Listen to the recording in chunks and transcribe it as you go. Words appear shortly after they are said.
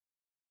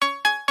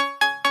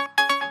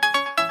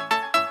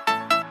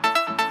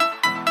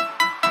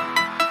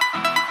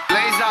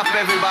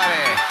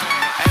everybody,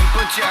 and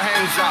put your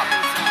hands up.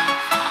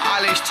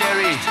 Alice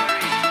Cherry,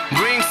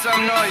 bring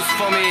some noise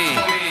for me.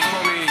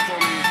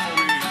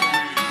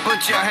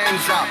 Put your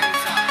hands up.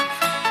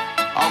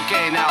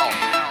 Okay, now,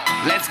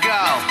 let's go.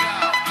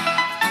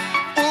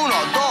 1,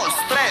 2,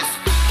 3.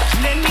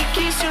 Let me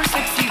kiss your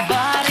sexy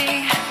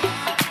body.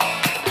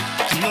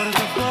 You're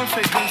the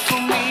perfect girl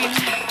for me.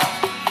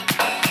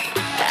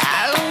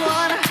 I don't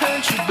wanna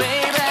hurt you,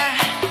 baby.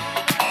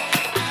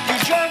 You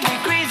drive me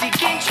crazy,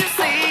 can't you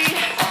see?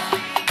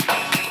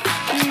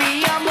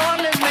 Mi amor,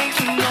 let's make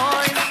some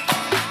noise.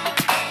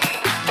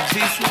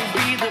 This will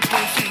be the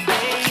perfect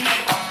day.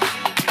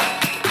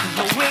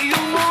 The way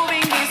you're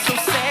moving is so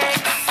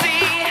sexy.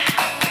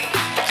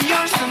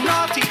 You're so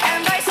naughty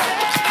and I say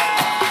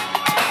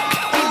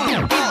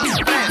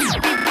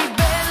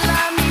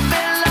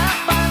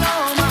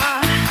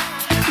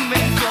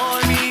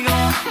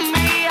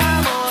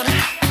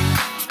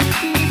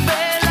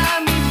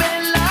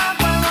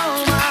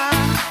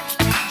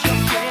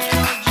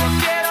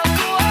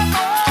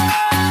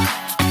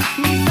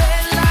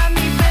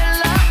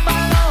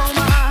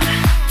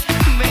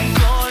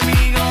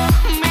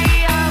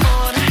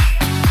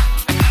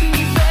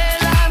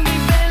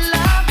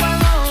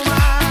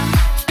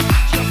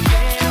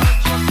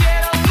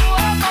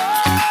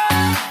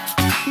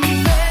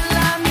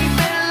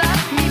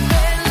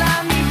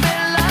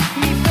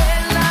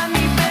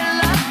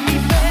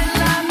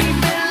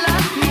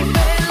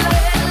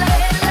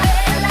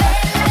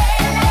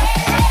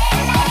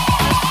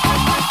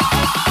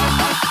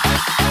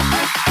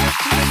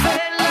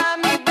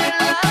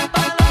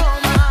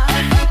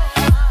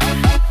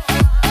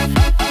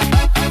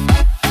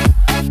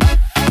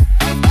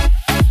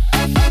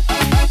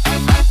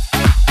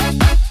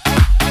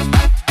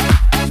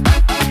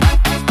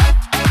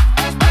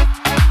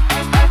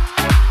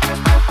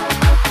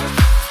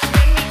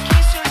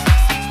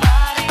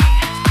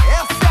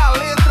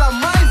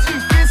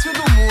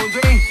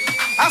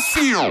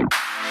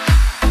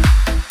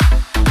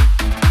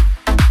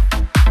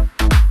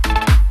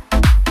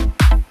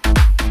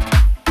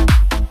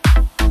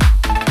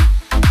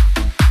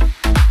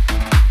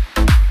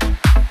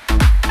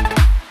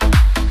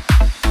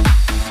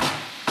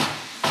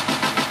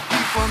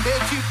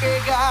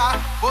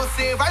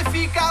você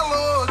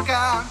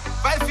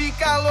vai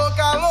ficar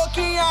louca,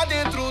 louquinha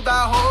dentro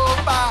da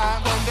roupa.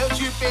 Quando eu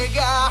te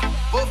pegar,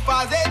 vou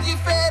fazer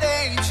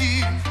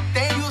diferente.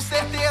 Tenho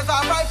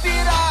certeza vai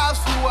pirar a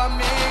sua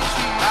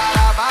mente.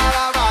 Bara,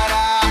 bara,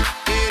 bara,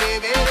 bere,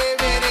 bere,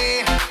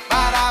 bere.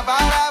 Bara,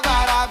 bara,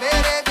 bara,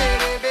 bere,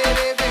 bere,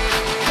 bere,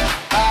 bere.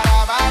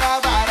 Bara, bara,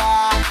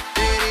 bara,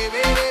 bere,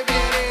 bere,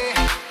 bere.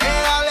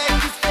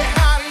 Elimelech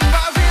Sets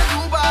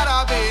fazendo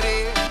bara,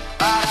 bere.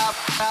 Bara,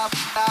 bara,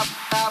 bara, bara, bara, bara,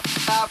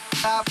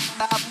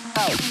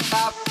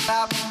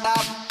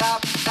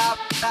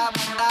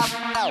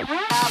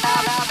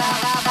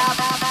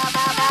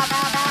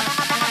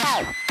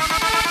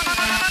 bara, bara.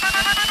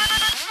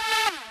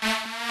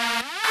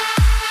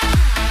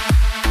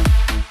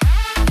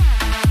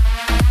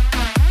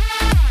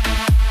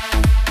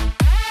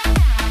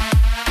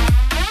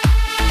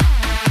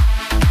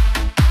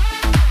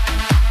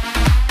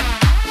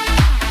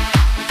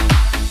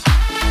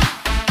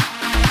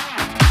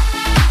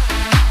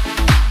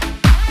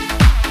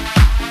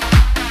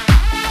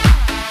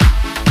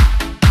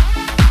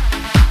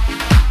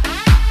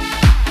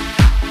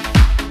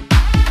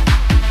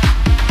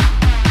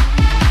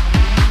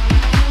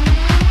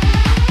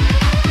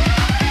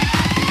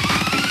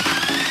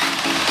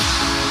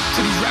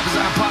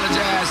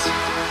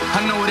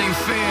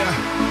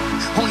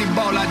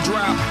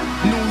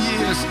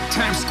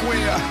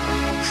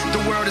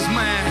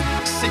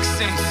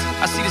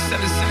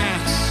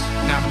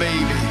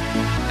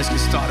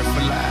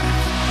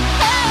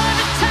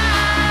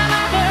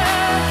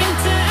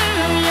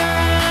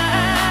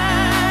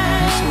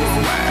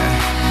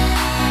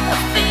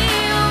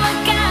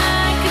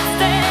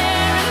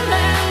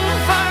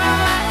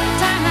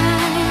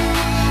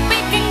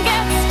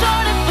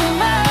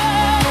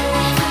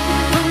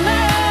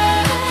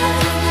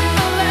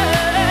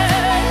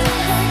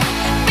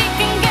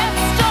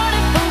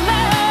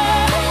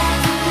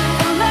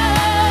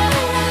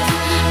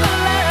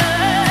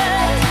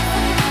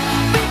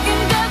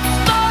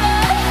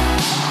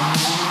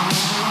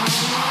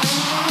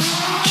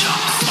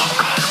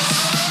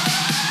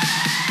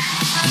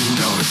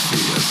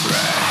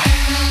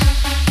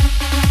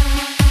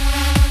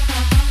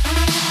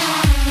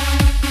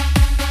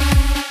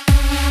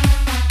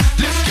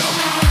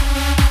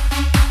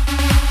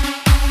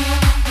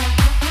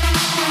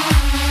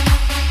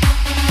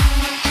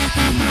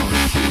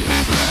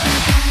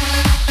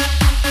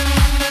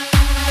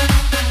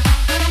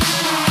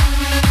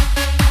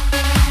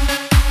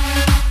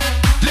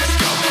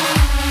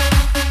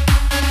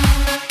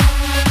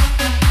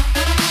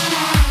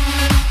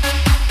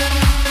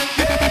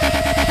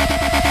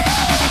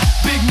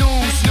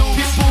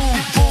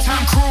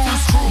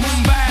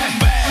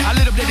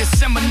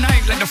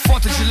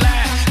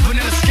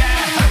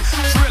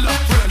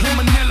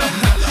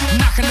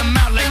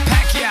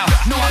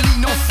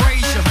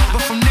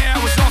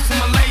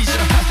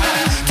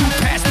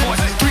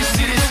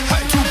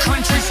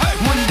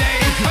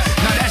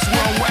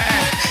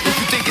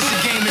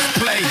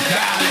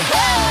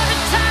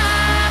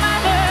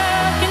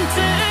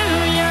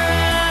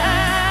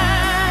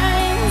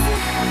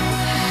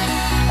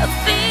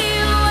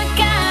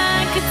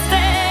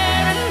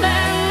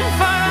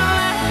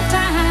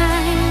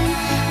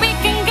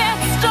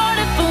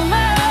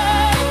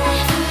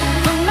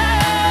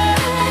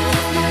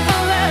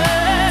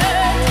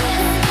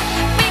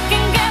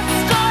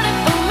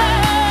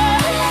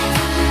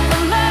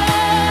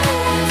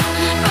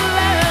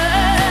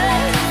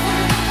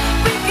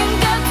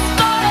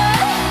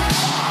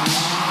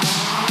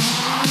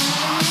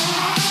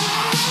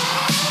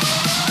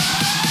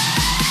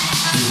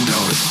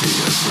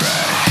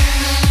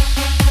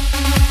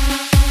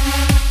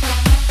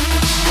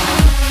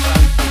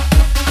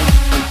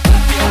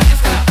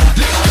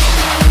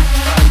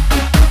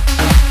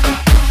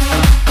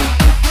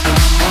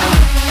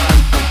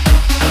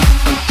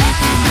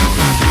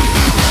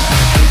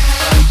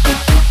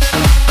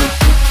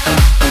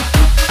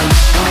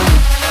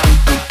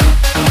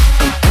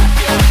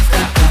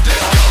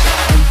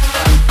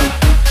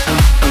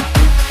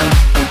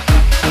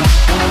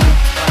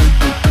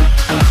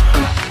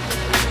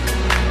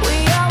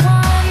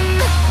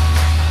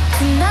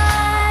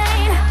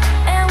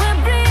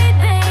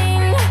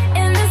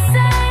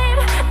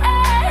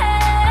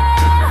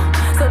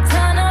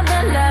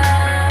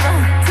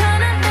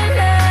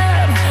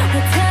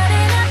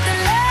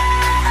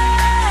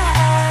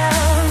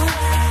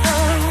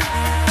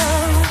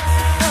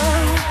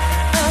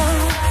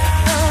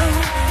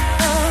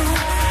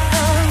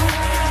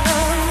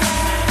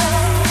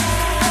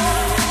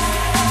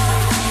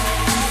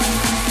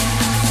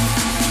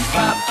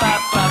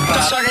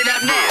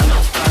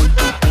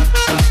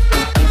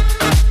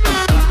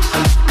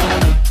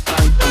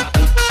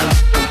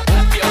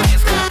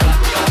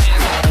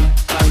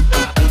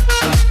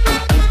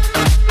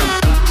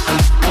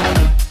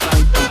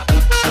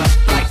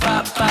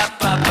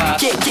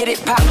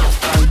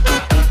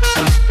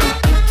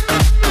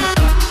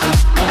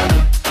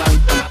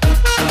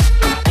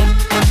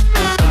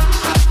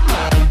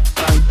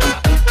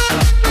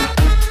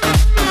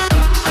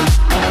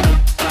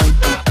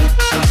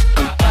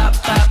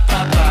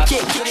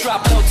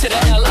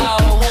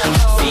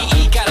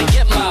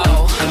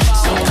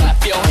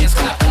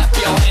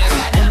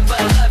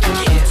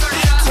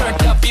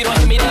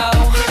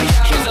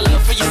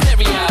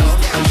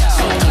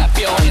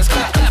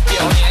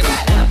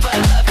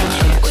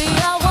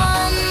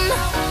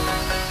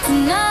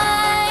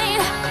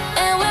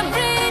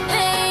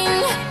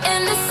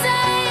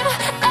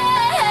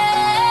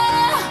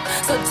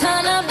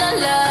 turn up the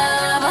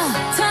love,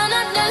 turn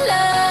up the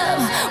love.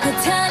 We're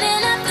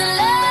turning up the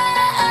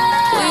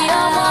love. We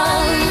are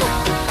one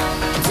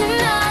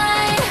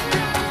tonight,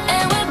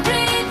 and we're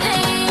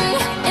breathing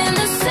in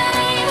the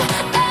same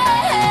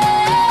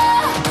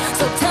air.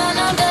 So turn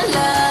up the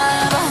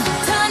love,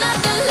 turn up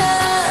the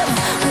love.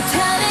 We're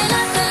turning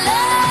up the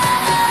love.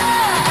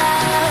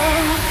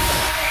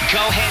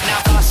 Go ahead now,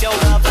 boss your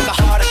love like a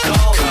heart of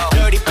gold.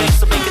 Dirty bitch,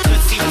 so make it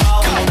tootsie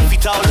roll. If you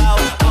don't low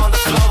on the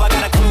floor, I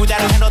got a crew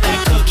that'll handle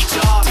that cookie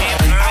jar.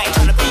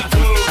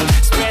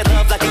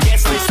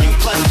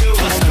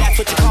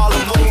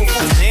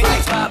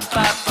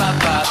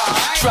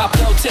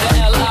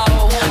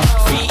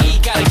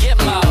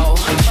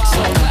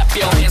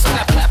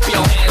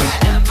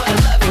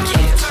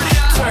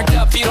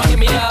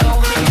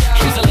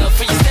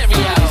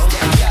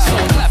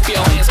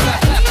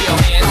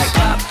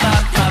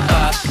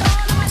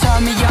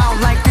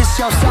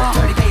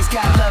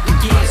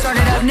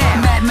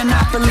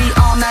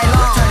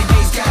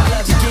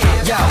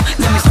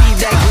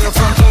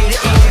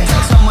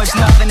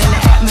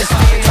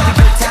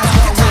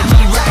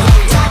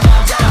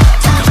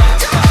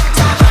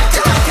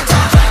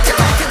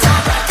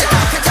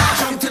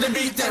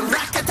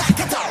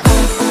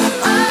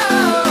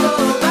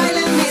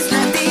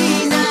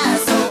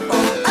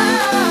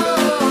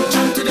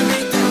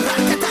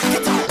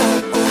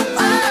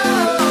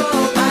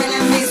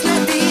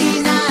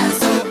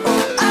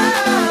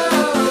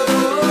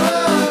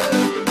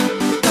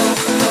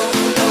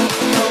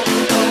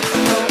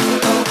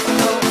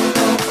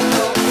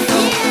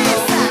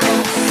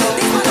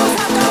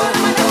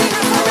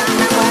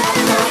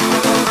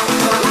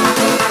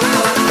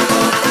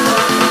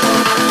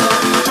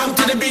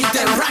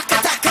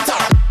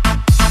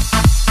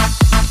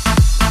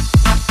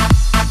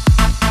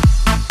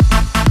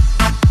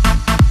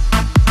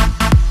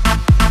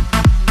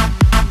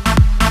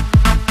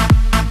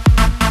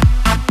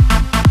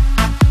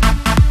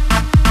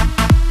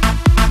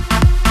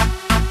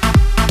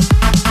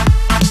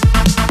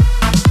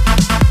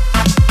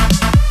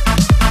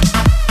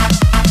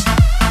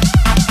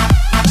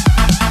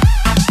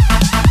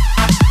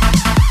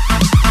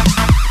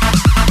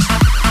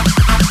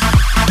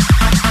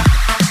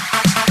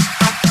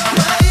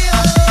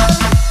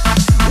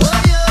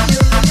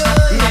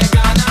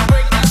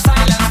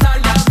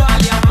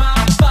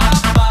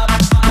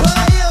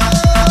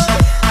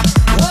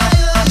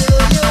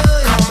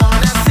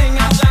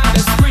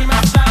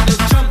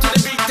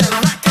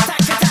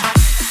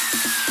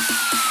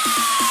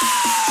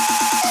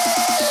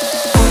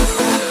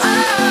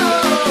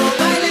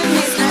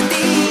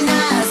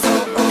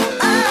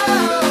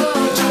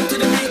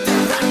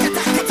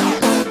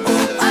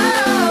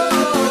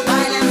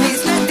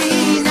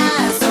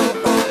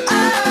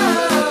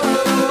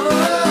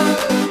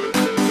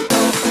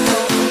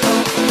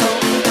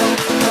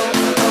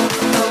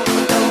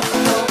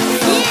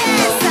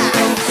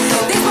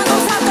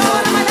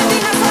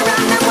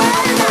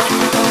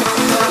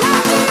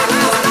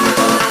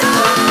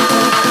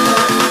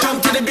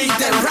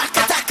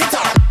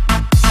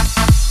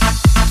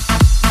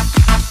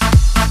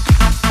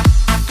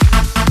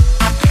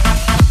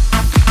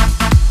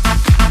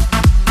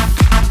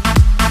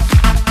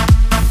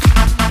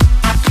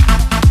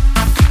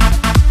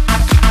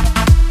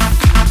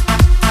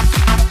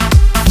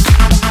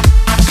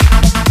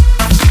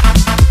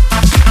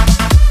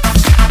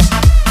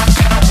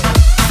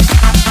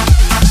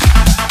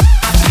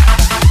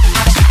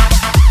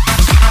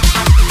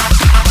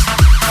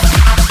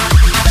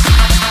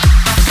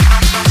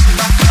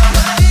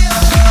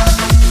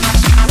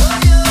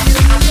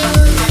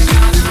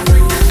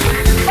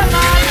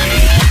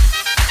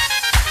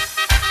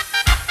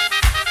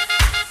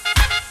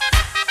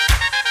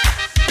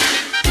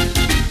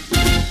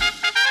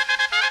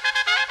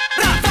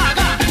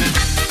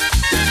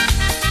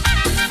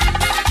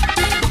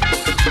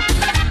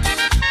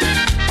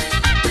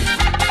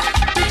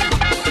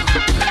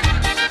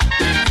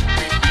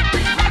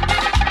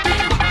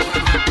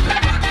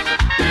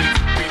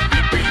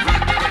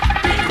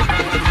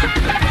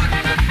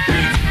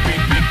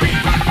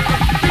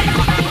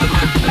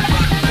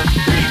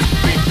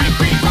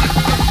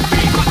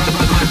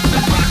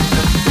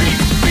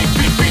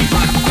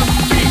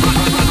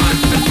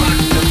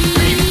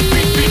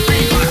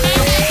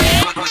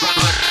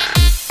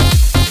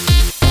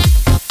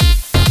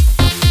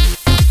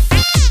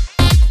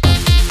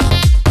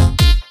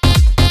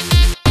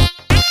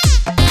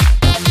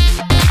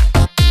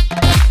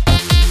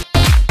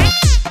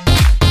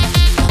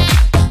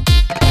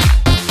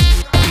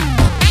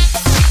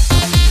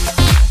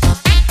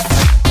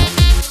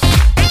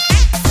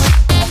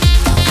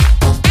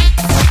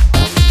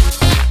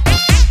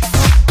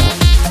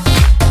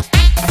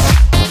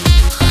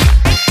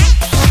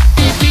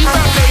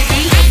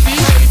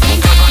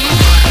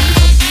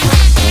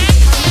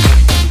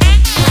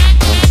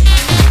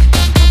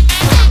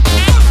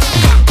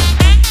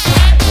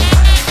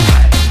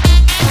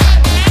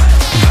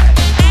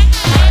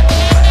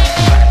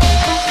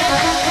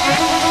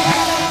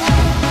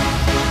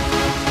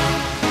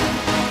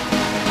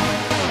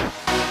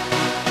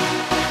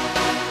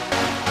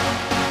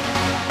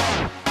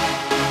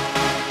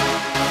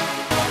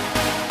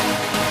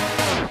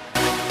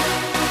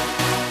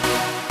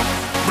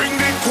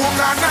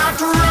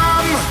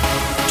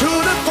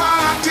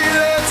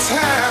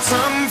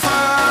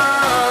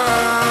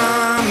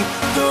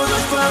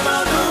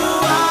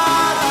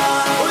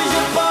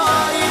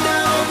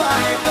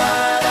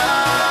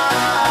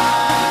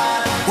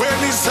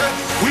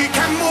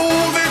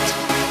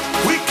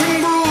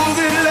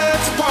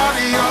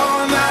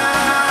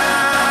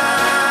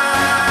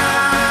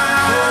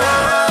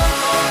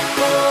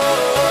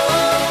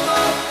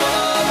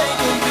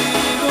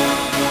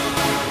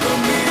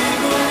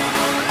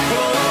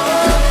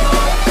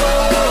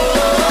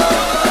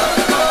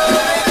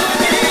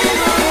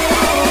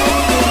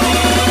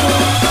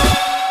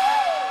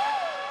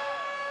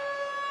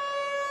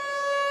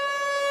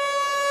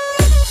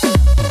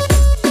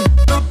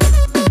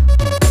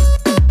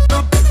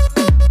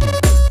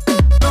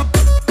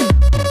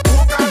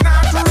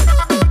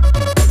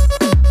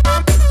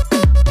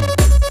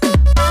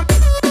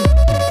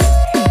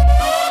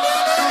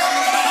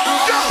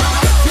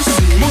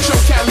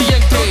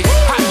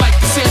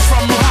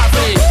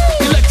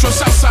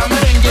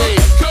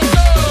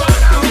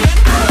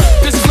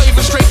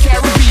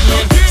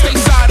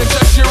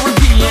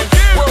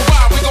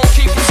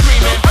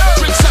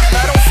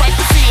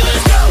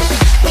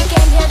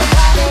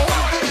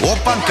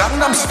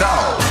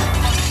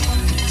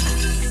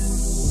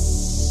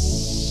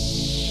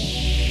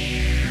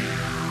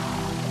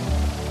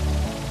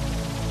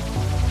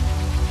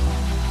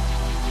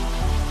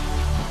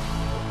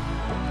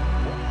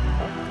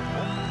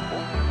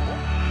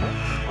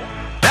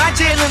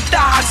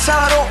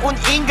 따사로운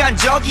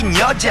인간적인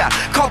여자,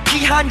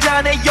 커피 한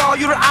잔에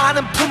여유를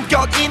아는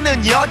품격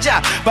있는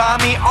여자,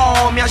 밤이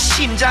오면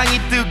심장이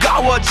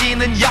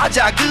뜨거워지는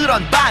여자,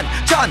 그런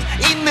반전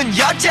있는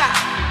여자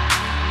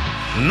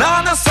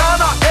나는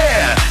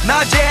선호해.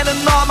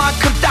 낮에는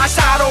너만큼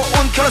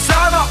따사로운 그런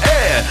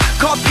선호해.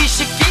 커피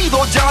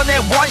식기도 전에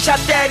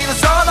원샷 때리는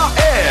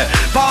선호해.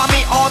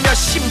 밤이 오면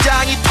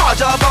심장이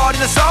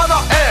터져버리는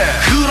선호해.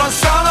 그런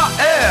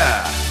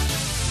선호해.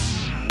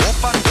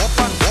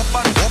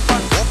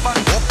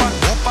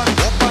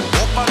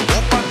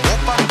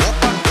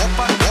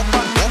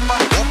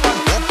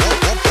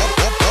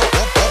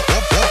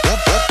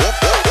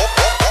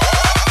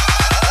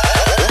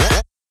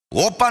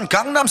 오빤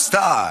강남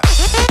스타일.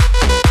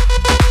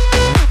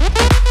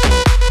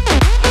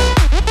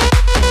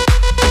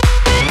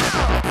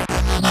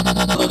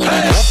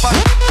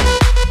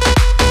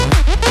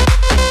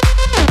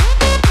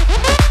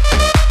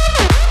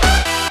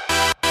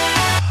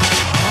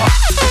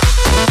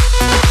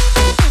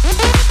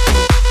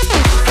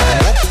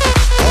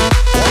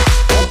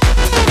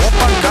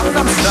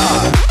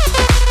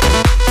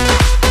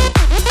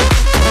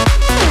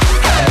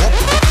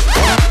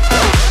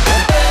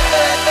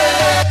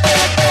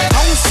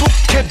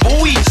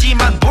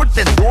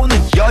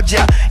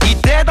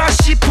 이때다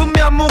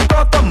싶으면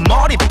묶었던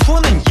머리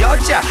푸는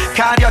여자,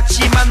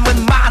 가렸지만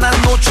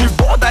웬만한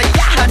노출보다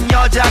야한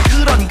여자,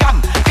 그런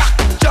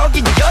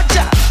감각적인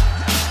여자.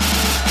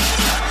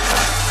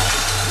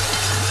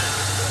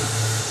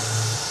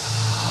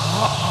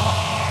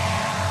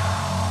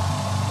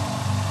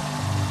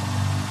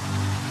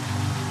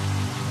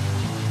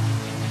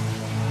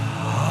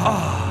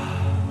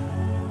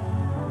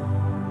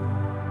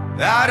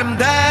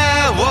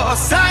 아름다워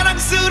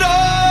사랑스러워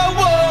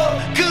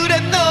그래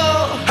너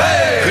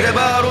hey. 그래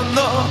바로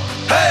너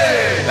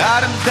hey.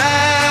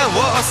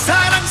 아름다워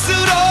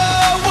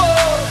사랑스러워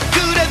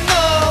그래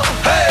너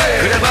hey.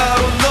 그래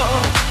바로 너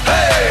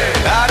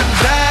hey.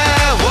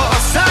 아름다워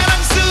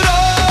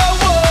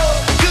사랑스러워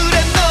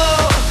그래 너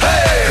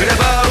hey. 그래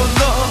바로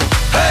너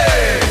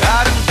hey.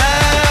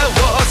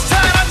 아름다워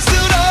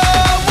사랑스러워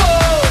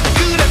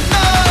그래 너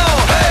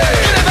hey.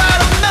 그래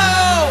바로 너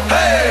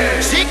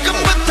hey.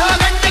 지금부터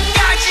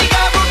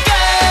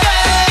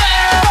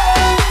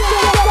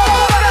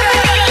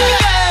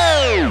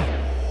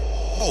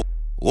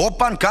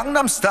오빤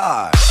강남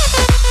스타일.